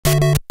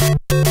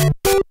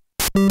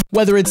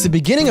Whether it's the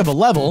beginning of a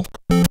level,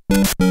 or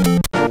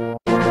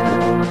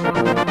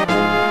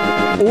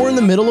in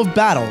the middle of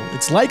battle,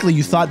 it's likely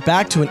you thought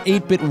back to an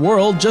 8-bit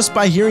world just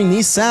by hearing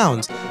these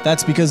sounds.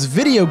 That's because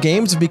video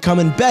games have become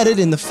embedded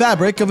in the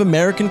fabric of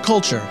American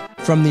culture.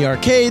 From the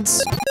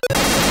arcades,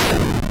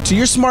 to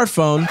your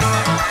smartphone,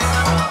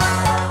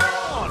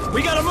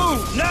 we gotta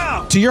move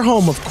now! To your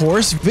home, of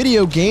course,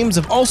 video games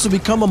have also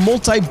become a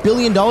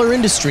multi-billion-dollar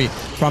industry,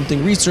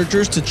 prompting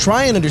researchers to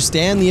try and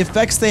understand the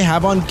effects they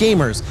have on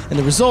gamers, and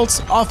the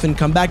results often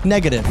come back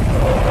negative.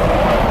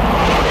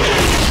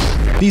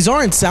 These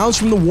aren't sounds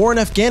from the war in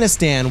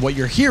Afghanistan. What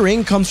you're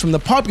hearing comes from the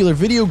popular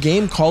video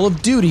game Call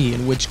of Duty,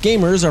 in which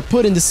gamers are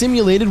put into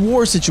simulated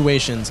war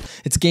situations.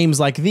 It's games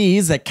like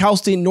these that Cal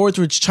State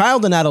Northridge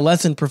child and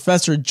adolescent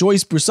professor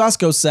Joyce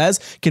Brusasco says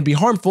can be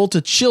harmful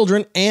to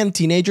children and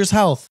teenagers'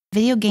 health.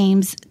 Video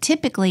games,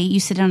 typically you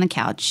sit on a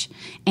couch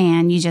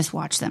and you just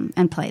watch them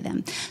and play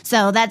them.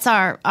 So that's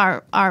our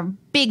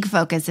big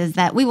focus, is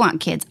that we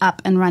want kids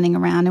up and running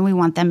around and we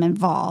want them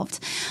involved.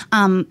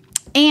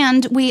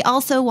 And we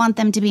also want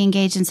them to be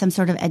engaged in some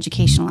sort of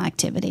educational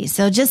activity.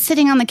 So just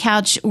sitting on the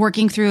couch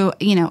working through,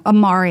 a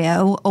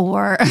Mario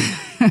or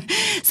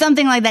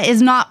something like that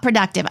is not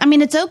productive. I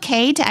mean, it's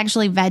okay to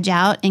actually veg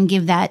out and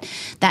give that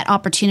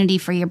opportunity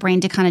for your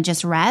brain to kind of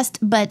just rest,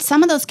 but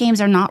some of those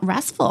games are not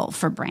restful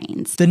for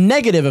brains. The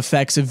negative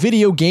effects of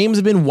video games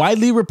have been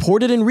widely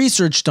reported and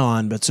researched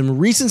on, but some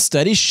recent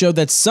studies show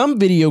that some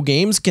video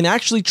games can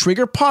actually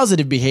trigger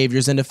positive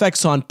behaviors and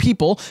effects on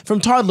people,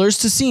 from toddlers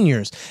to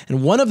seniors.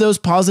 And one of those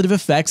positive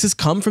effects has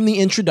come from the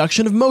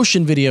introduction of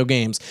motion video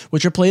games,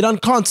 which are played on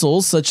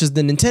consoles such as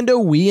the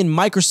Nintendo Wii and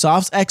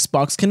Microsoft's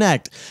Xbox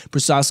Kinect.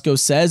 Brusasco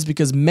says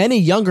because many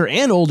younger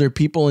and older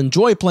people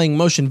enjoy playing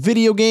motion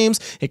video games,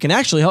 it can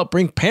actually help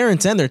bring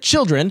parents and their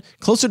children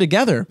closer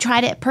together.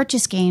 Try to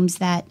purchase games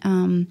that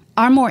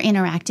are more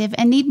interactive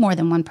and need more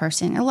than one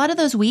person. A lot of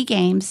those Wii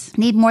games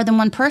need more than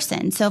one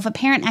person. So if a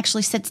parent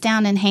actually sits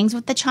down and hangs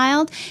with the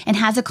child and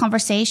has a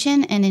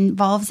conversation and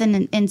involves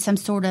in some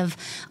sort of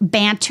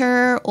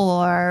banter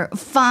or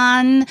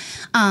fun,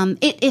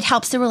 it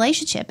helps the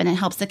relationship and it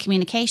helps the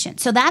communication.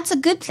 So that's a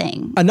good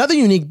thing. Another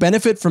unique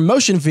benefit from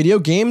motion video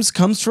games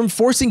comes from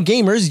forcing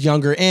gamers,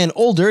 younger and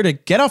older, to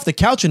get off the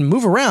couch and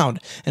move around.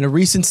 And a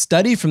recent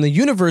study from the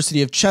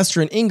University of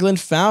Chester in England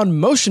found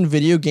motion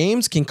video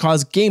games can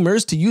cause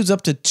gamers to use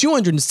up to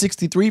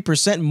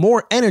 263%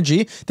 more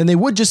energy than they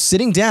would just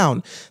sitting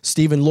down.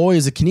 Stephen Loy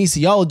is a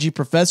kinesiology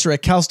professor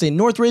at Cal State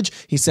Northridge.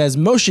 He says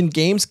motion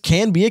games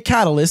can be a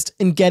catalyst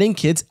in getting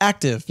kids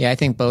active. Yeah, I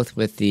think both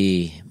with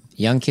the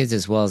young kids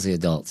as well as the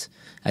adults.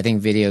 I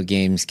think video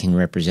games can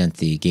represent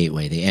the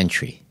gateway, the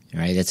entry,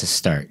 right? It's a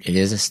start. It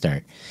is a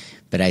start.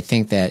 But I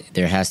think that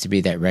there has to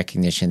be that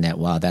recognition that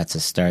while that's a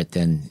start,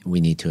 then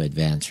we need to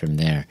advance from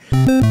there.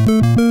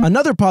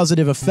 Another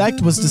positive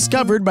effect was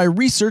discovered by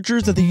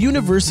researchers at the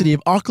University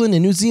of Auckland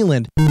in New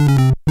Zealand.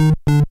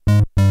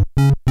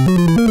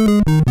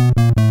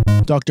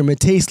 Dr.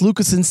 Matthijs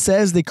Lucassen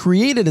says they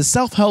created a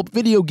self-help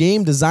video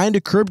game designed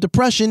to curb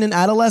depression in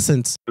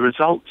adolescents. The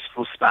results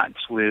for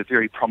Sparks were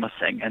very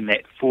promising in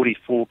that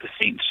 44%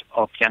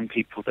 of young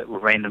people that were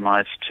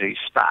randomized to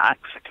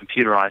Sparks, a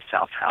computerized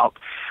self-help,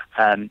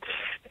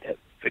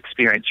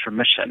 experienced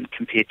remission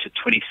compared to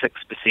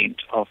 26%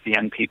 of the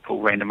young people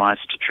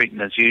randomized to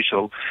treatment as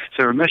usual.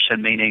 So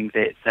remission meaning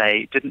that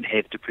they didn't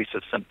have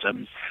depressive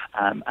symptoms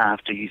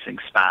after using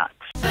Sparks.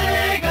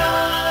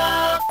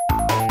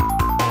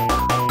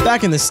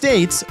 Back in the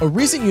States, a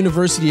recent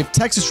University of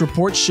Texas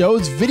report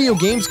shows video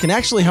games can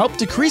actually help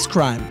decrease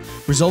crime.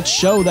 Results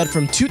show that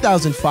from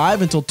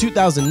 2005 until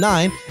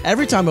 2009,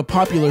 every time a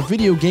popular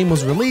video game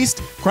was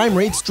released, crime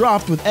rates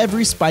dropped with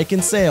every spike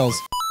in sales.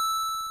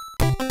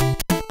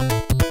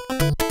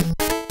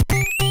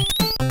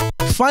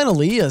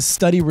 Finally, a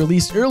study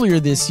released earlier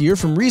this year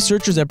from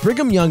researchers at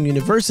Brigham Young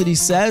University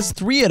says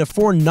 3 out of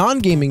 4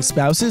 non-gaming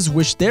spouses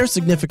wish their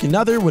significant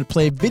other would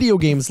play video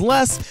games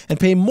less and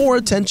pay more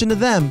attention to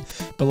them.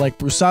 But like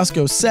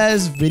Brusasco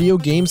says, video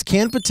games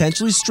can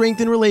potentially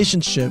strengthen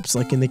relationships,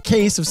 like in the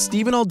case of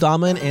Stephen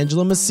Aldama and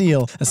Angela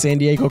Maciel, a San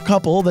Diego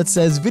couple that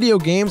says video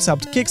games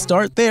helped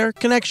kickstart their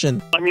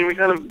connection. I mean, we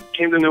kind of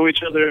came to know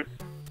each other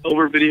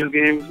over video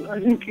games. I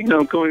think,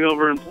 going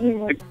over and playing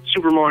like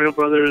Super Mario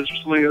Brothers or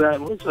something like that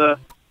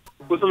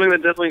was something that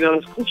definitely got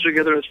us closer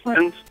together as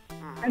friends.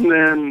 And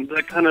then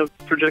that kind of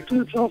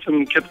projected itself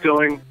and kept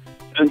going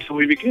until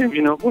we became,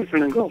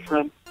 boyfriend and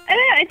girlfriend. I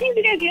don't know, I think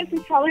video games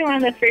is probably one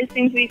of the first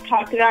things we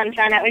talked about and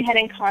found out we had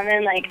in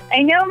common. Like,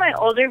 I know my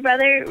older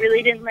brother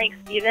really didn't like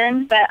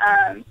Steven, but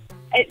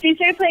we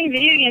started playing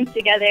video games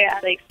together.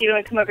 Like, Steven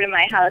would come over to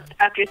my house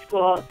after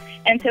school,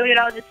 and so we would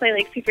all just play,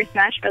 like, Super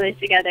Smash Brothers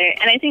together.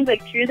 And I think,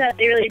 like, through that,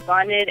 they really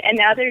bonded, and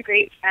now they're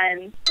great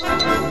friends.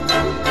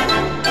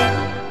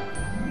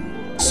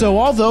 So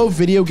although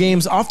video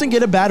games often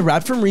get a bad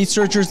rap from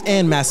researchers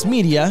and mass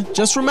media,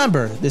 just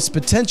remember, this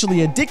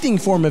potentially addicting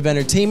form of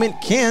entertainment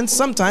can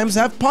sometimes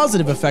have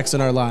positive effects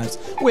on our lives,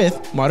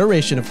 with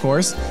moderation, of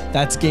course.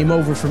 That's game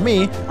over for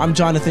me. I'm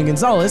Jonathan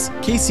Gonzalez,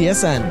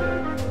 KCSN.